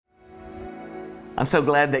I'm so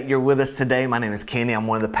glad that you're with us today. My name is Kenny. I'm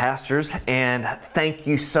one of the pastors, and thank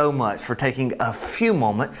you so much for taking a few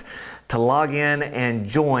moments to log in and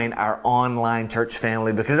join our online church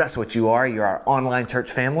family, because that's what you are. You're our online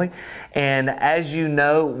church family. And as you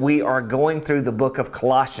know, we are going through the book of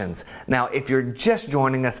Colossians. Now, if you're just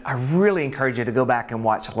joining us, I really encourage you to go back and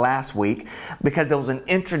watch last week, because there was an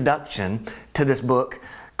introduction to this book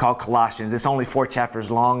called Colossians. It's only 4 chapters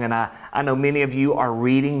long, and I know many of you are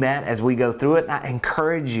reading that as we go through it, and I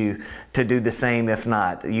encourage you to do the same. If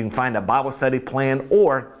not, you can find a Bible study plan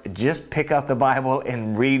or just pick up the Bible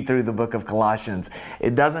and read through the book of Colossians.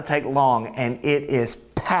 It doesn't take long, and it is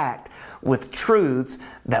packed with truths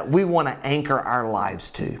that we want to anchor our lives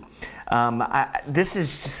to. This is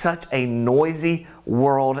such a noisy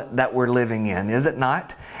world that we're living in, is it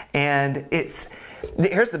not? And here's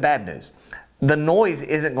the bad news. The noise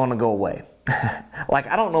isn't going to go away. Like,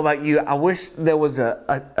 I don't know about you, I wish there was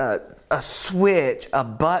a switch, a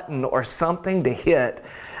button or something to hit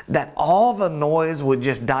that all the noise would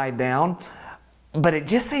just die down. But it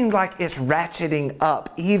just seems like it's ratcheting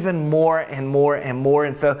up even more and more and more.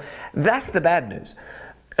 And so that's the bad news.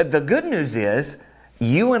 The good news is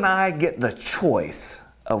you and I get the choice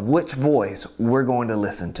of which voice we're going to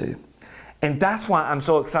listen to. And that's why I'm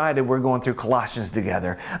so excited we're going through Colossians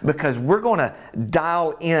together, because we're going to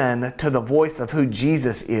dial in to the voice of who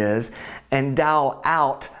Jesus is and dial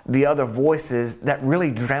out the other voices that really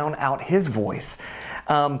drown out His voice.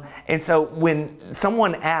 And so when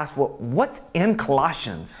someone asks, well, what's in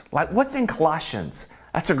Colossians? Like, what's in Colossians?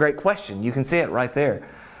 That's a great question. You can see it right there.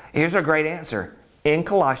 Here's a great answer. In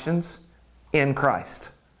Colossians, in Christ.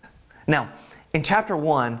 Now, in chapter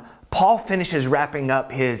 1, Paul finishes wrapping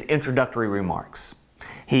up his introductory remarks.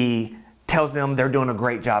 He tells them they're doing a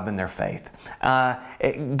great job in their faith.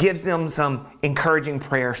 It gives them some encouraging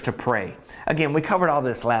prayers to pray. Again, we covered all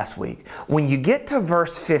this last week. When you get to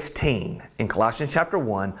verse 15 in Colossians chapter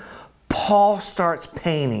 1, Paul starts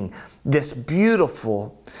painting this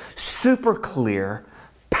beautiful, super clear,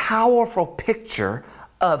 powerful picture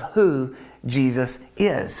of who Jesus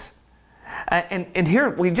is. And here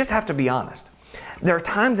we just have to be honest. There are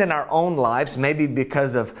times in our own lives, maybe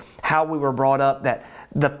because of how we were brought up, that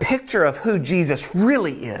the picture of who Jesus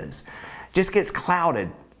really is just gets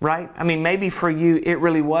clouded, right? I mean, maybe for you, it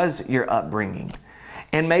really was your upbringing.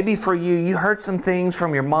 And maybe for you, you heard some things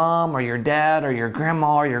from your mom or your dad or your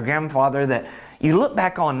grandma or your grandfather that you look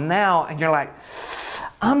back on now and you're like,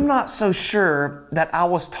 I'm not so sure that I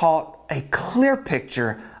was taught a clear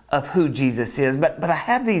picture of who Jesus is, but I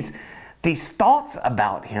have these thoughts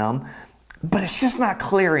about Him, but it's just not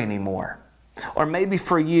clear anymore. Or maybe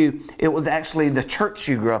for you, it was actually the church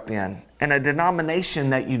you grew up in and a denomination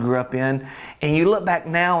that you grew up in. And you look back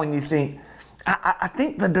now and you think, I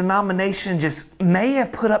think the denomination just may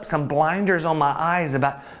have put up some blinders on my eyes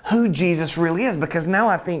about who Jesus really is. Because now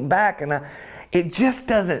I think back and it just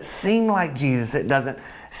doesn't seem like Jesus. It doesn't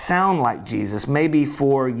sound like Jesus. Maybe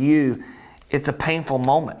for you, it's a painful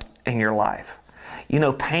moment in your life. You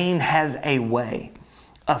know, pain has a way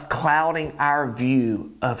of clouding our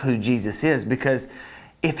view of who Jesus is, because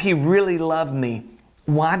if He really loved me,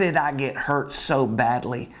 why did I get hurt so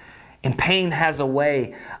badly? And pain has a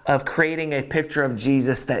way of creating a picture of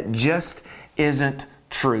Jesus that just isn't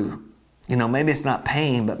true. You know, maybe it's not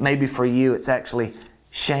pain, but maybe for you it's actually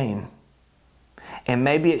shame. And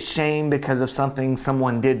maybe it's shame because of something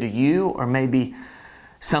someone did to you, or maybe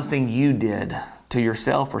something you did to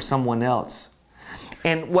yourself or someone else.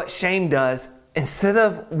 And what shame does, instead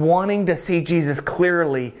of wanting to see Jesus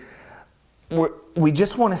clearly, we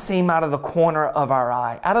just want to see Him out of the corner of our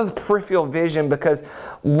eye, out of the peripheral vision, because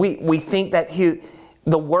we think that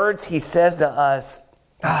the words He says to us,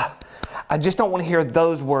 I just don't want to hear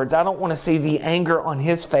those words. I don't want to see the anger on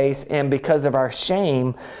His face. And because of our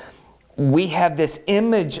shame, we have this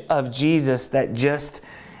image of Jesus that just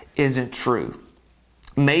isn't true.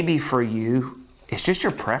 Maybe for you, it's just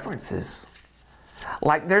your preferences.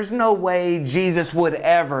 Like, there's no way Jesus would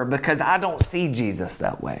ever, because I don't see Jesus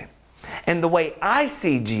that way. And the way I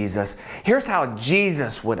see Jesus, here's how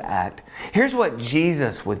Jesus would act. Here's what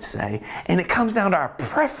Jesus would say. And it comes down to our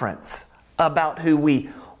preference about who we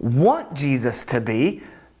want Jesus to be,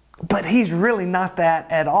 but He's really not that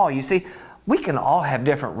at all. You see, we can all have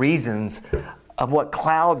different reasons of what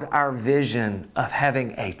clouds our vision of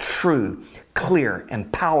having a true, clear,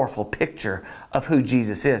 and powerful picture of who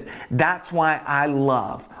Jesus is. That's why I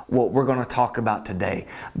love what we're going to talk about today,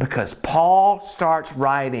 because Paul starts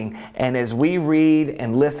writing, and as we read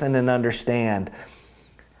and listen and understand,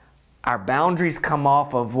 our boundaries come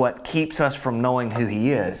off of what keeps us from knowing who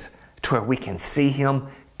He is to where we can see Him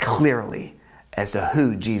clearly as to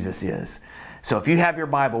who Jesus is. So if you have your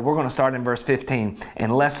Bible, we're going to start in verse 15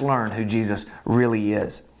 and let's learn who Jesus really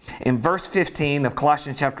is. In verse 15 of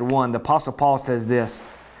Colossians chapter 1, the Apostle Paul says this: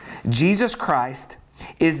 Jesus Christ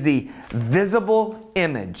is the visible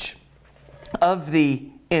image of the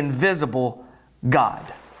invisible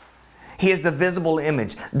God. He is the visible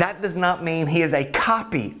image. That does not mean He is a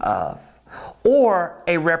copy of or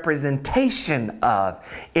a representation of.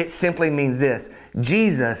 It simply means this: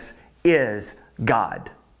 Jesus is God.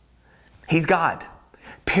 He's God,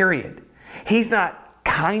 period. He's not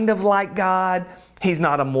kind of like God. He's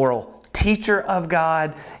not a moral teacher of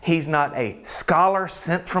God. He's not a scholar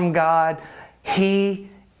sent from God. He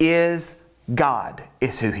is God,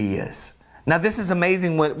 is who He is. Now this is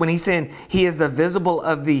amazing when He's saying He is the visible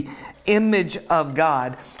of the image of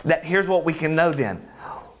God, that here's what we can know then.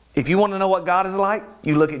 If you want to know what God is like,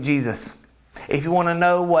 you look at Jesus. If you want to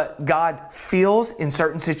know what God feels in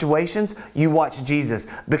certain situations, you watch Jesus,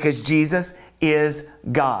 because Jesus is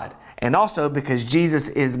God. And also because Jesus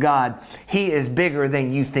is God, He is bigger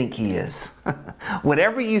than you think He is.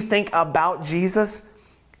 Whatever you think about Jesus,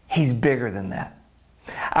 He's bigger than that.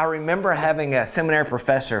 I remember having a seminary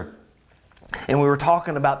professor, and we were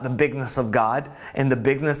talking about the bigness of God and the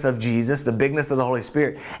bigness of Jesus, the bigness of the Holy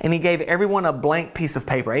Spirit. And he gave everyone a blank piece of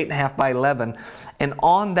paper, 8.5 by 11. And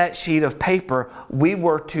on that sheet of paper, we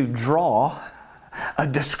were to draw a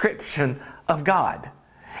description of God.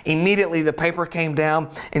 Immediately the paper came down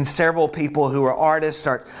and several people who are artists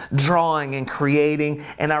start drawing and creating.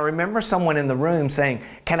 And I remember someone in the room saying,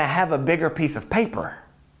 "Can I have a bigger piece of paper?"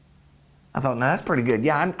 I thought, no, that's pretty good.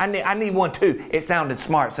 Yeah, I need one too. It sounded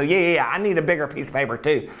smart. So yeah, I need a bigger piece of paper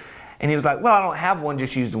too. And he was like, well, I don't have one.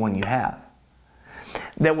 Just use the one you have.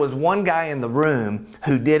 There was one guy in the room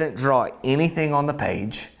who didn't draw anything on the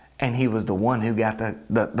page, and he was the one who got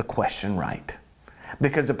the question right.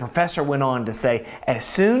 Because the professor went on to say, as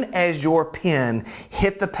soon as your pen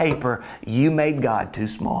hit the paper, you made God too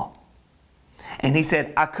small. And he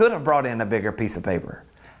said, I could have brought in a bigger piece of paper.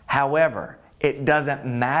 However, it doesn't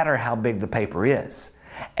matter how big the paper is.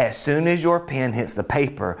 As soon as your pen hits the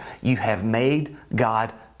paper, you have made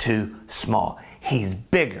God too small. He's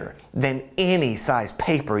bigger than any size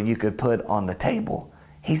paper you could put on the table.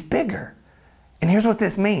 He's bigger. And here's what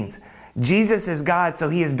this means. Jesus is God, so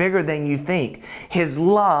He is bigger than you think. His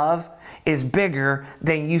love is bigger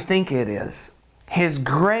than you think it is. His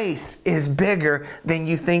grace is bigger than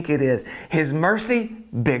you think it is. His mercy,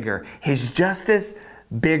 bigger. His justice,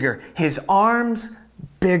 bigger. His arms,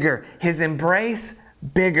 bigger. His embrace,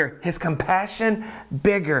 bigger. His compassion,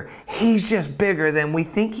 bigger. He's just bigger than we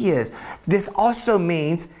think He is. This also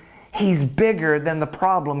means He's bigger than the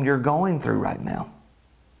problem you're going through right now.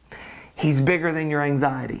 He's bigger than your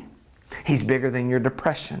anxiety. He's bigger than your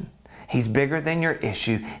depression. He's bigger than your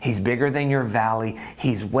issue. He's bigger than your valley.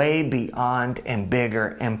 He's way beyond and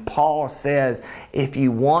bigger. And Paul says, if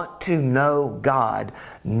you want to know God,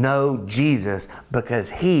 know Jesus, because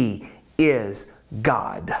He is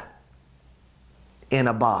God in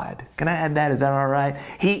a bod. Can I add that? Is that all right?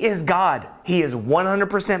 He is God. He is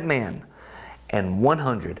 100% man and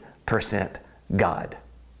 100% God.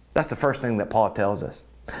 That's the first thing that Paul tells us.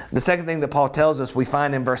 The second thing that Paul tells us, we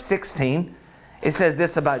find in verse 16. It says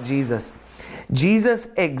this about Jesus. Jesus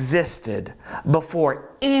existed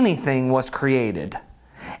before anything was created,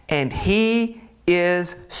 and He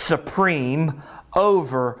is supreme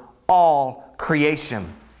over all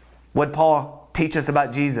creation. What did Paul teach us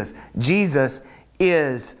about Jesus? Jesus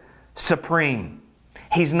is supreme.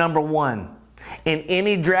 He's number one. In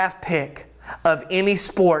any draft pick of any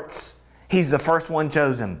sports, He's the first one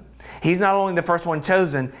chosen. He's not only the first one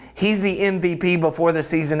chosen, He's the MVP before the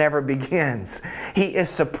season ever begins. He is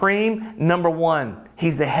supreme, number one.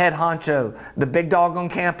 He's the head honcho, the big dog on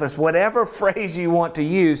campus, whatever phrase you want to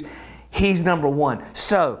use, He's number one.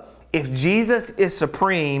 So, if Jesus is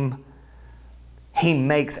supreme, He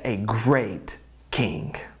makes a great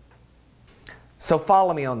king. So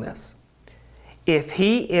follow me on this. If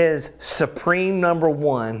He is supreme number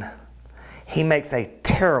one, He makes a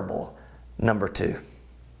terrible number two.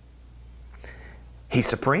 He's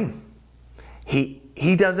supreme.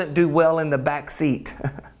 He doesn't do well in the back seat.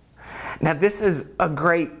 Now this is a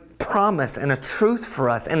great promise and a truth for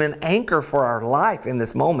us and an anchor for our life in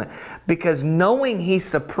this moment, because knowing He's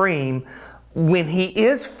supreme, when He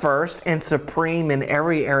is first and supreme in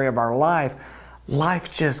every area of our life, life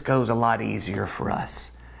just goes a lot easier for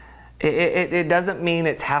us. It doesn't mean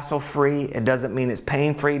it's hassle-free. It doesn't mean it's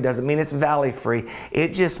pain-free. It doesn't mean it's valley-free.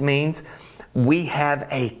 It just means we have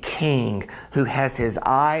a king who has his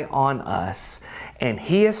eye on us, and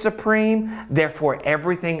He is supreme. Therefore,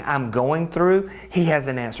 everything I'm going through, He has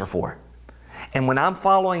an answer for. And when I'm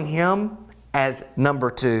following Him, as number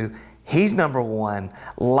 2. He's number 1.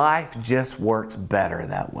 Life just works better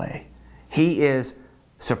that way. He is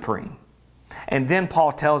supreme. And then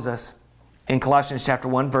Paul tells us in Colossians chapter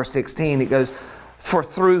 1, verse 16, it goes, for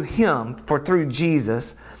through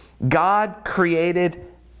Jesus, God created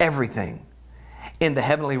everything in the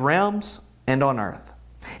heavenly realms and on earth.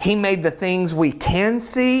 He made the things we can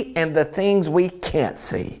see and the things we can't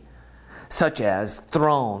see, such as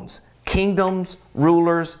thrones, kingdoms,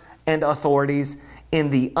 rulers, and authorities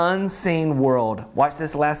in the unseen world. Watch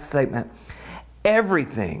this last statement.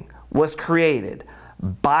 Everything was created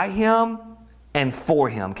by Him and for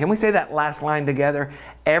Him. Can we say that last line together?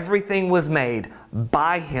 Everything was made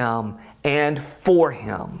by Him and for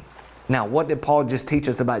Him. Now, what did Paul just teach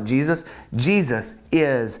us about Jesus? Jesus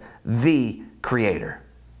is the Creator.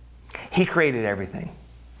 He created everything.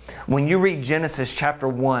 When you read Genesis chapter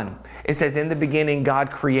 1, it says, in the beginning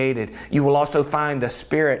God created. You will also find the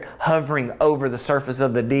Spirit hovering over the surface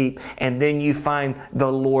of the deep. And then you find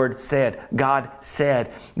the Lord said. God,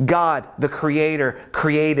 the Creator,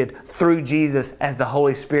 created through Jesus as the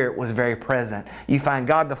Holy Spirit was very present. You find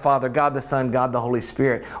God the Father, God the Son, God the Holy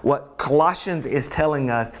Spirit. What Colossians is telling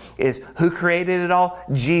us is who created it all?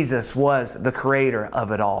 Jesus was the creator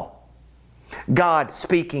of it all. God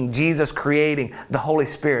speaking, Jesus creating, the Holy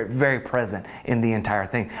Spirit very present in the entire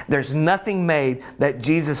thing. There's nothing made that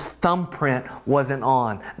Jesus' thumbprint wasn't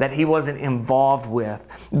on, that He wasn't involved with.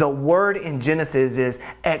 The word in Genesis is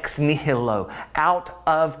ex nihilo. Out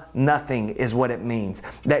of nothing is what it means.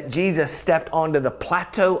 That Jesus stepped onto the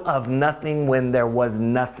plateau of nothing when there was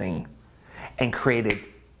nothing and created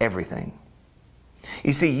everything.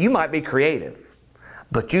 You see, you might be creative,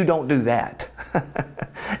 but you don't do that.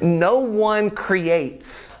 No one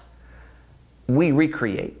creates. We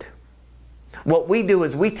recreate. What we do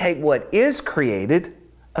is we take what is created,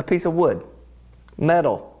 a piece of wood,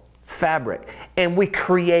 metal, fabric, and we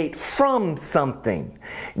create from something.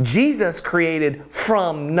 Jesus created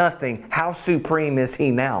from nothing. How supreme is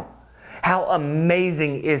He now? How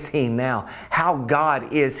amazing is He now? How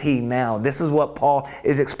God is He now? This is what Paul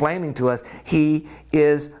is explaining to us. He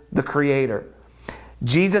is the Creator.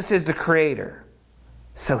 Jesus is the Creator.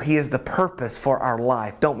 So He is the purpose for our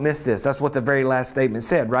life. Don't miss this. That's what the very last statement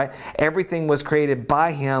said, right? Everything was created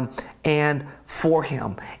by Him and for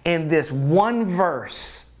Him. In this one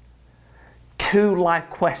verse, 2 life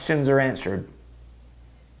questions are answered.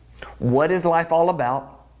 What is life all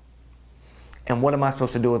about? And what am I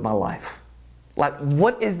supposed to do with my life? Like,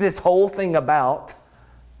 what is this whole thing about?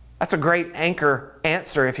 That's a great anchor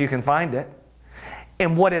answer if you can find it.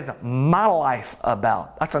 And what is my life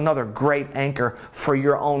about? That's another great anchor for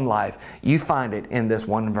your own life. You find it in this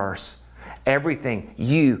one verse. Everything,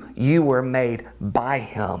 you were made by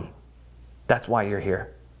Him. That's why you're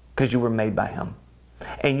here, because you were made by Him.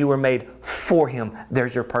 And you were made for Him.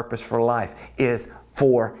 There's your purpose for life, is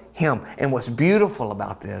for Him. And what's beautiful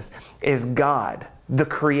about this is God, the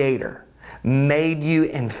Creator, made you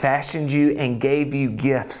and fashioned you and gave you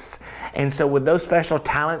gifts. And so with those special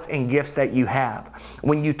talents and gifts that you have,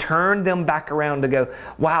 when you turn them back around to go,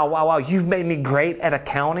 wow, you've made me great at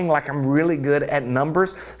accounting, like I'm really good at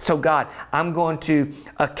numbers. So God, I'm going to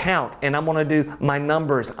account and I'm going to do my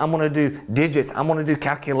numbers. I'm going to do digits. I'm going to do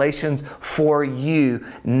calculations for you.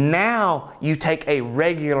 Now you take a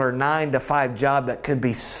regular 9-to-5 job that could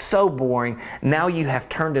be so boring. Now you have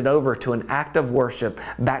turned it over to an act of worship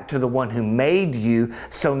back to the one who made you.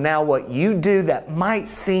 So now what you do that might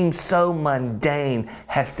seem so mundane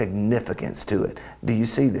has significance to it. Do you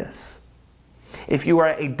see this? If you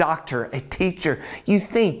are a doctor, a teacher, you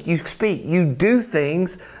think, you speak, you do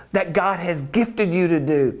things that God has gifted you to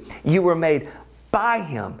do. You were made by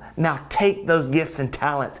Him. Now take those gifts and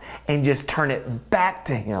talents and just turn it back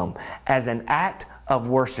to Him as an act of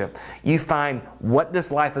worship. You find what this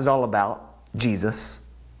life is all about, Jesus,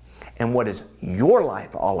 and what is your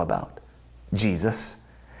life all about, Jesus,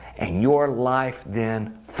 and your life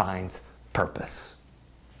then finds purpose.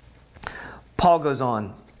 Paul goes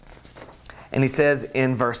on and he says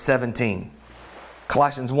in verse 17,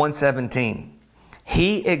 Colossians 1:17,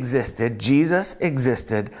 Jesus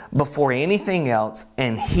existed before anything else,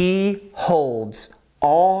 and He holds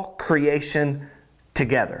all creation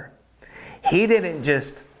together. He didn't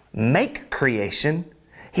just make creation.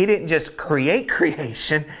 He didn't just create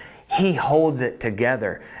creation. He holds it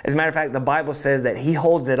together. As a matter of fact, the Bible says that He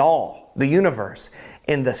holds it all, the universe,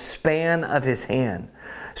 in the span of His hand.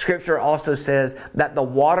 Scripture also says that the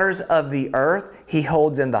waters of the earth He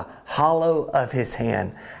holds in the hollow of His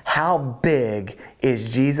hand. How big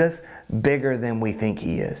is Jesus? Bigger than we think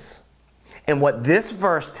He is. And what this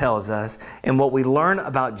verse tells us and what we learn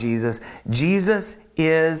about Jesus, Jesus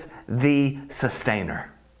is the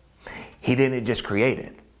sustainer. He didn't just create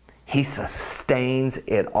it. He sustains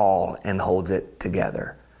it all and holds it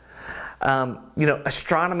together.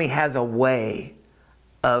 Astronomy has a way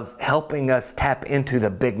of helping us tap into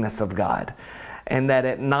the bigness of God. And that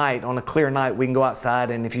at night, on a clear night, we can go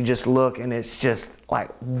outside and if you just look and it's just like,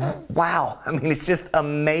 wow. I mean, it's just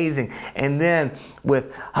amazing. And then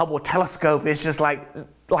with Hubble telescope, it's just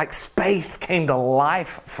like space came to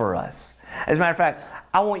life for us. As a matter of fact,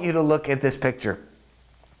 I want you to look at this picture.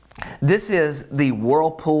 This is the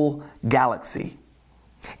Whirlpool Galaxy.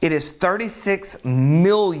 It is 36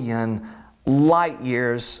 million light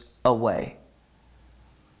years away.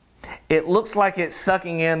 It looks like it's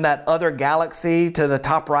sucking in that other galaxy to the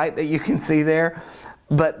top right that you can see there.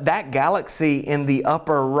 But that galaxy in the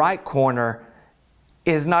upper right corner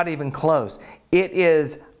is not even close. It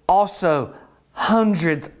is also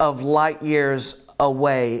hundreds of light years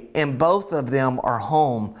away, and both of them are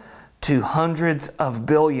home to hundreds of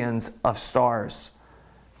billions of stars.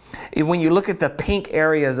 When you look at the pink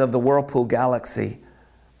areas of the Whirlpool Galaxy,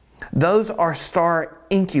 those are star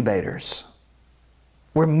incubators,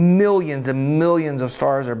 where millions and millions of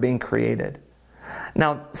stars are being created.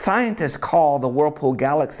 Now, scientists call the Whirlpool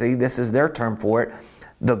Galaxy, this is their term for it,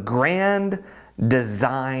 the Grand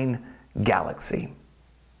Design Galaxy.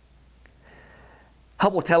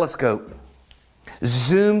 Hubble telescope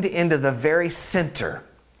zoomed into the very center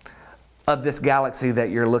of this galaxy that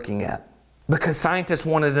you're looking at, because scientists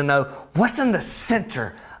wanted to know what's in the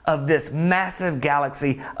center of this massive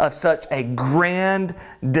galaxy of such a grand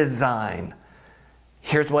design.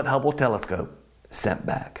 Here's what Hubble telescope sent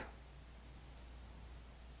back.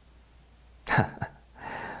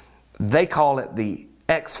 They call it the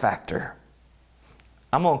X factor.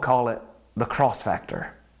 I'm going to call it the cross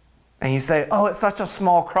factor. And you say, oh, it's such a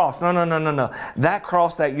small cross. No. That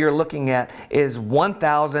cross that you're looking at is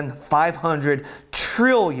 1,500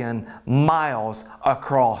 trillion miles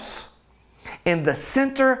across. In the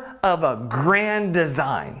center of a grand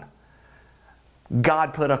design,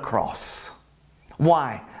 God put a cross.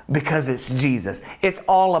 Why? Because it's Jesus. It's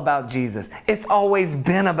all about Jesus. It's always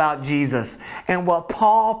been about Jesus. And what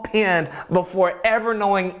Paul penned before ever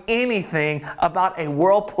knowing anything about a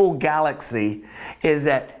Whirlpool Galaxy is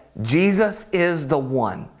that Jesus is the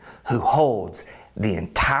one who holds the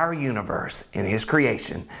entire universe in His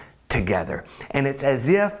creation together. And it's as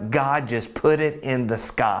if God just put it in the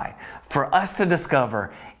sky for us to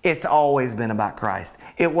discover it's always been about Christ.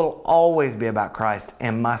 It will always be about Christ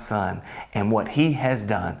and my Son and what He has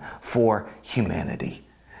done for humanity.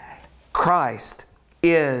 Christ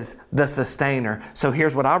is the sustainer. So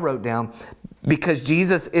here's what I wrote down. Because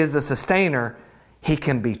Jesus is the sustainer, He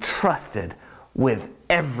can be trusted with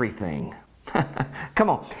everything. Come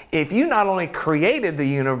on. If you not only created the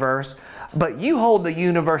universe, but you hold the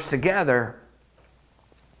universe together,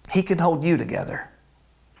 He can hold you together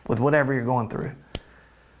with whatever you're going through.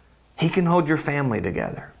 He can hold your family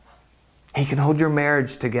together. He can hold your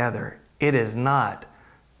marriage together. It is not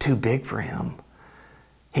too big for Him.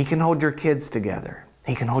 He can hold your kids together.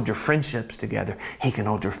 He can hold your friendships together. He can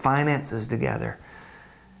hold your finances together.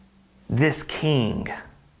 This King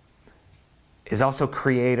is also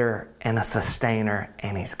creator and a sustainer,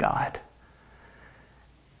 and He's God.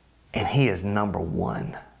 And He is number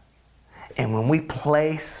one. And when we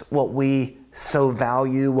place what we so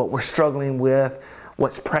value, what we're struggling with,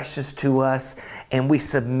 what's precious to us, and we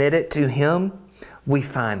submit it to Him, we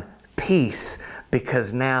find peace,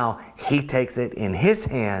 because now He takes it in His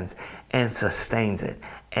hands and sustains it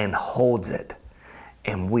and holds it,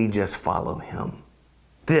 and we just follow Him.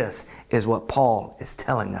 This is what Paul is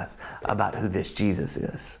telling us about who this Jesus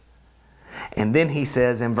is. And then he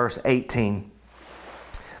says in verse 18,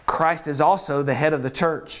 Christ is also the head of the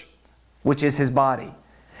church, which is His body.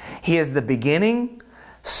 He is the beginning,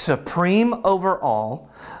 supreme over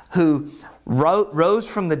all, who rose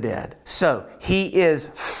from the dead. So He is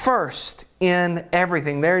first in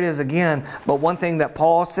everything. There it is again. But one thing that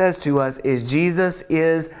Paul says to us is Jesus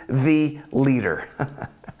is the leader.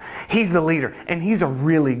 He's the leader, and He's a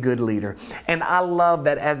really good leader. And I love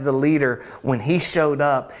that as the leader, when He showed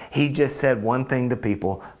up, He just said one thing to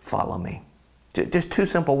people: follow me. Just two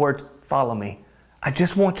simple words: follow me. I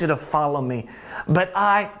just want you to follow me. But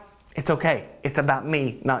it's okay. It's about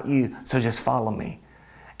me, not you. So just follow me.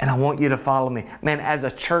 And I want you to follow me. Man, as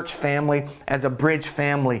a church family, as a Bridge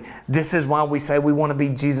family, this is why we say we want to be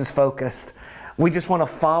Jesus focused. We just want to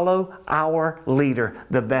follow our leader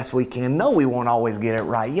the best we can. No, we won't always get it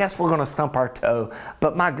right. Yes, we're going to stump our toe.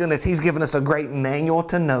 But my goodness, He's given us a great manual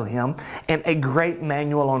to know Him and a great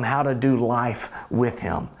manual on how to do life with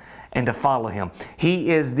Him and to follow Him. He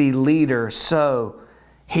is the leader, so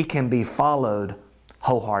he can be followed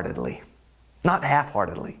wholeheartedly. Not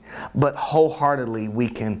half-heartedly, but wholeheartedly we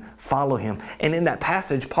can follow him. And in that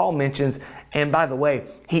passage, Paul mentions, and by the way,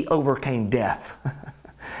 he overcame death,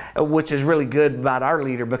 which is really good about our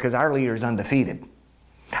leader because our leader is undefeated.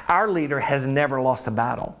 Our leader has never lost a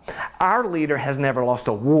battle. Our leader has never lost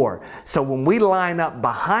a war. So when we line up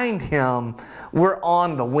behind him, we're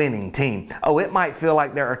on the winning team. Oh, it might feel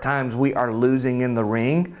like there are times we are losing in the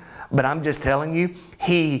ring, but I'm just telling you,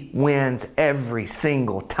 he wins every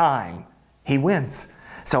single time. He wins.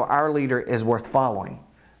 So our leader is worth following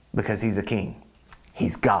because he's a king.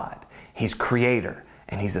 He's God. He's creator.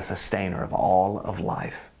 And he's a sustainer of all of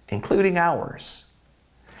life, including ours.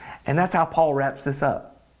 And that's how Paul wraps this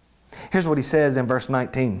up. Here's what he says in verse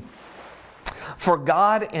 19. For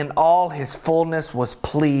God in all his fullness was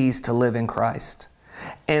pleased to live in Christ.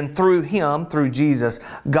 And through him, through Jesus,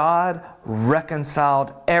 God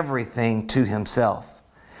reconciled everything to himself.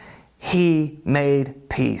 He made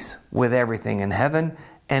peace with everything in heaven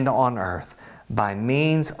and on earth by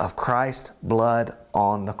means of Christ's blood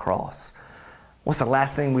on the cross. What's the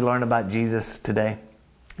last thing we learn about Jesus today?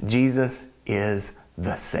 Jesus is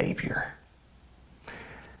the Savior.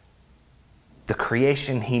 The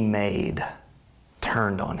creation he made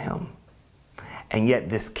turned on him. And yet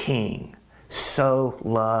this King so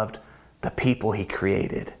loved the people he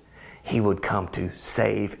created, he would come to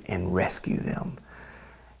save and rescue them.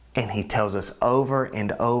 And he tells us over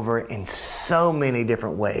and over in so many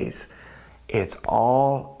different ways, it's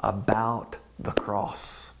all about the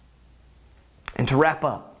cross. And to wrap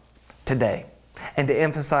up today, and to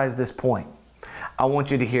emphasize this point, I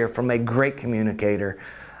want you to hear from a great communicator,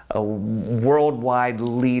 a worldwide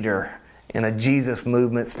leader in a Jesus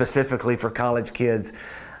movement, specifically for college kids,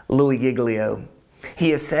 Louis Giglio.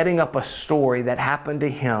 He is setting up a story that happened to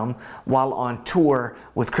him while on tour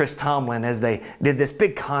with Chris Tomlin as they did this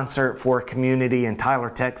big concert for a community in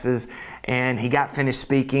Tyler, Texas. And he got finished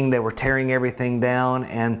speaking. They were tearing everything down.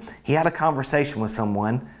 And he had a conversation with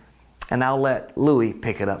someone. And I'll let Louis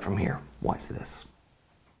pick it up from here. Watch this.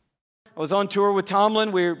 I was on tour with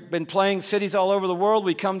Tomlin. We've been playing cities all over the world.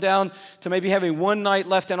 We come down to maybe having one night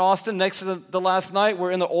left in Austin. Next to the last night,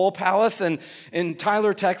 we're in the Oil Palace in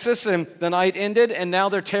Tyler, Texas, and the night ended, and now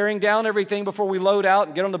they're tearing down everything before we load out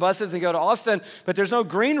and get on the buses and go to Austin. But there's no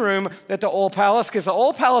green room at the Oil Palace because the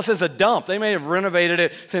Oil Palace is a dump. They may have renovated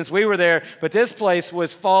it since we were there, but this place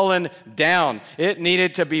was fallen down. It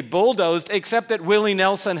needed to be bulldozed, except that Willie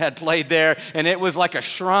Nelson had played there, and it was like a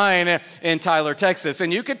shrine in Tyler, Texas.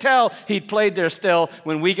 And you could tell he'd played there still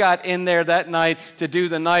when we got in there that night to do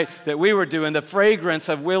the night that we were doing. The fragrance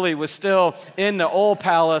of Willie was still in the Old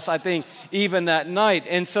Palace, I think, even that night.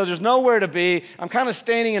 And so there's nowhere to be. I'm kind of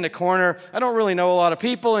standing in the corner. I don't really know a lot of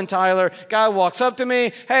people in Tyler. Guy walks up to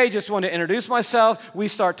me. Hey, just want to introduce myself. We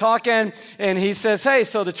start talking, and he says, hey,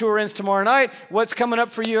 so the tour ends tomorrow night. What's coming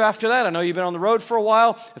up for you after that? I know you've been on the road for a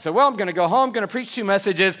while. I said, well, I'm going to go home. I'm going to preach 2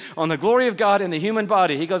 messages on the glory of God in the human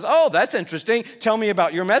body. He goes, oh, that's interesting. Tell me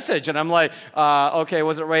about your message. And I'm like, okay,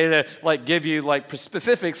 wasn't ready to give you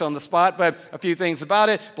specifics on the spot, but a few things about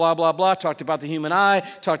it, blah, blah, blah. Talked about the human eye,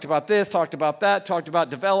 talked about this, talked about that, talked about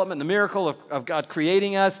development, the miracle of God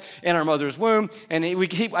creating us in our mother's womb. And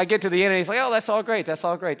I get to the end and he's like, oh, that's all great. That's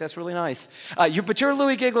all great. That's really nice. But you're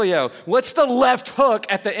Louis Giglio. What's the left hook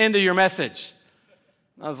at the end of your message?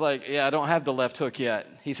 I was like, yeah, I don't have the left hook yet.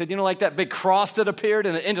 He said, like that big cross that appeared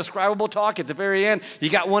in the indescribable talk at the very end?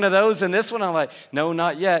 You got one of those in this one? I'm like, no,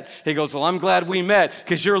 not yet. He goes, well, I'm glad we met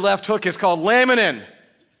because your left hook is called laminin. And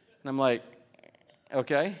I'm like,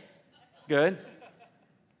 okay, good.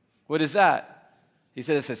 What is that? He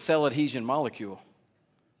said, it's a cell adhesion molecule.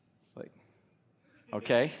 It's like,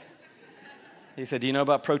 okay. He said, do you know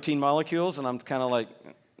about protein molecules? And I'm kind of like,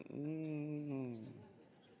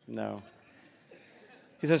 no.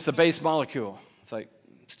 He says, it's the base molecule. It's like,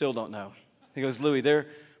 still don't know. He goes, Louis, they're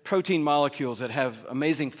protein molecules that have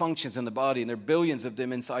amazing functions in the body, and there are billions of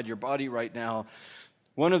them inside your body right now.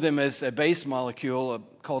 One of them is a base molecule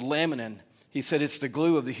called laminin. He said, it's the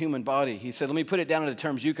glue of the human body. He said, let me put it down into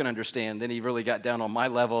terms you can understand. Then he really got down on my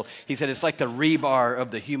level. He said, it's like the rebar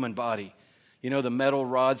of the human body. You know the metal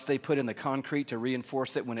rods they put in the concrete to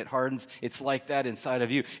reinforce it when it hardens? It's like that inside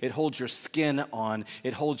of you. It holds your skin on.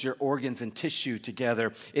 It holds your organs and tissue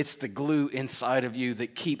together. It's the glue inside of you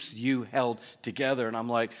that keeps you held together. And I'm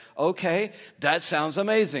like, okay, that sounds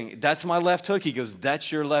amazing. That's my left hook. He goes,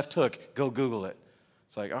 that's your left hook. Go Google it.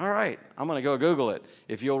 It's like, all right, I'm going to go Google it.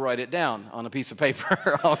 If you'll write it down on a piece of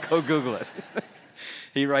paper, I'll go Google it.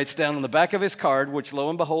 He writes down on the back of his card, which lo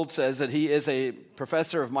and behold says that he is a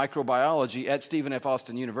professor of microbiology at Stephen F.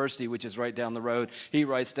 Austin University, which is right down the road. He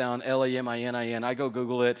writes down Laminin. I go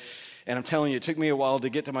Google it, and I'm telling you, it took me a while to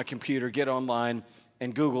get to my computer, get online,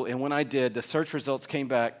 and Google. And when I did, the search results came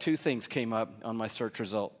back. Two things came up on my search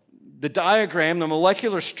result. The diagram, the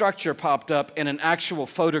molecular structure popped up, and an actual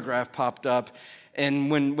photograph popped up.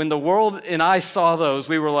 And when the world and I saw those,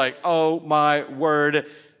 we were like, oh my word,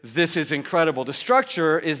 this is incredible. The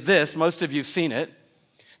structure is this. Most of you have seen it.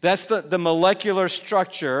 That's the molecular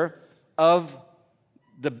structure of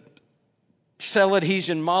the cell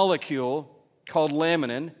adhesion molecule called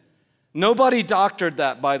laminin. Nobody doctored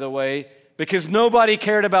that, by the way, because nobody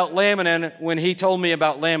cared about laminin when he told me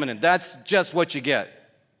about laminin. That's just what you get.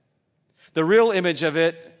 The real image of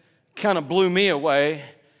it kind of blew me away,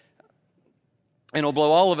 and it'll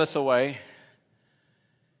blow all of us away.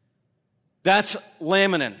 That's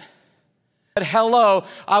laminin. Hello,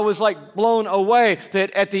 I was like blown away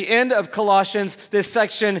that at the end of Colossians, this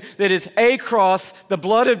section that is a cross, the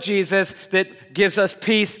blood of Jesus that gives us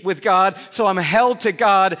peace with God. So I'm held to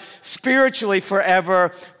God spiritually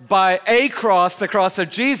forever by a cross, the cross of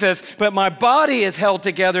Jesus, but my body is held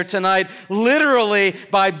together tonight literally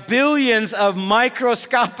by billions of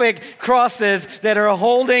microscopic crosses that are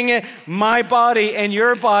holding my body and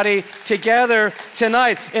your body together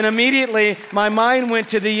tonight. And immediately my mind went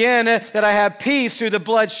to the end that I have peace through the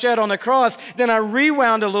blood shed on the cross. Then I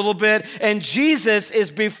rewound a little bit, and Jesus is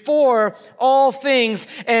before all things,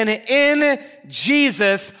 and in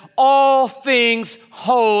Jesus all things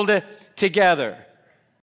hold together.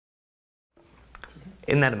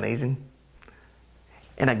 Isn't that amazing?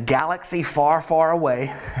 In a galaxy far, far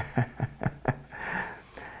away,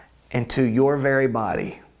 into your very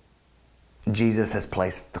body, Jesus has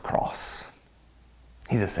placed the cross.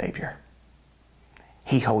 He's a Savior.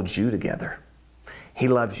 He holds you together. He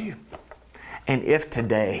loves you. And if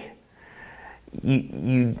today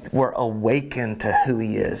you were awakened to who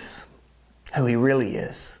He is, who He really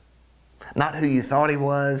is, not who you thought He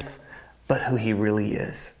was, but who He really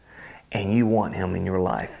is, and you want Him in your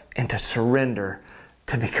life, and to surrender,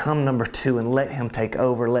 to become number two and let Him take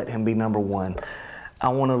over, let Him be number one, I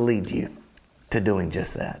want to lead you to doing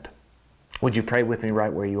just that. Would you pray with me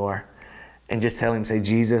right where you are? And just tell Him, say,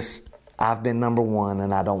 Jesus, I've been number one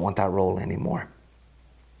and I don't want that role anymore.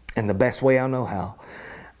 And the best way I know how,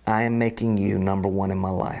 I am making you number one in my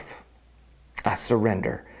life. I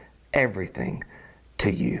surrender everything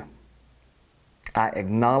to you. I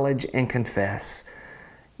acknowledge and confess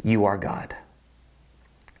you are God.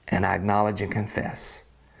 And I acknowledge and confess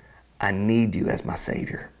I need you as my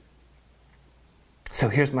Savior. So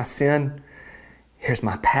here's my sin, here's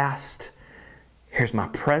my past, here's my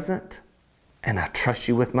present, and I trust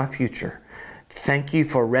you with my future. Thank you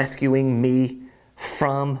for rescuing me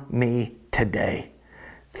from me today.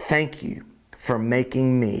 Thank you for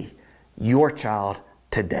making me your child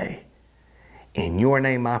today. In your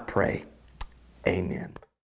name I pray. Amen.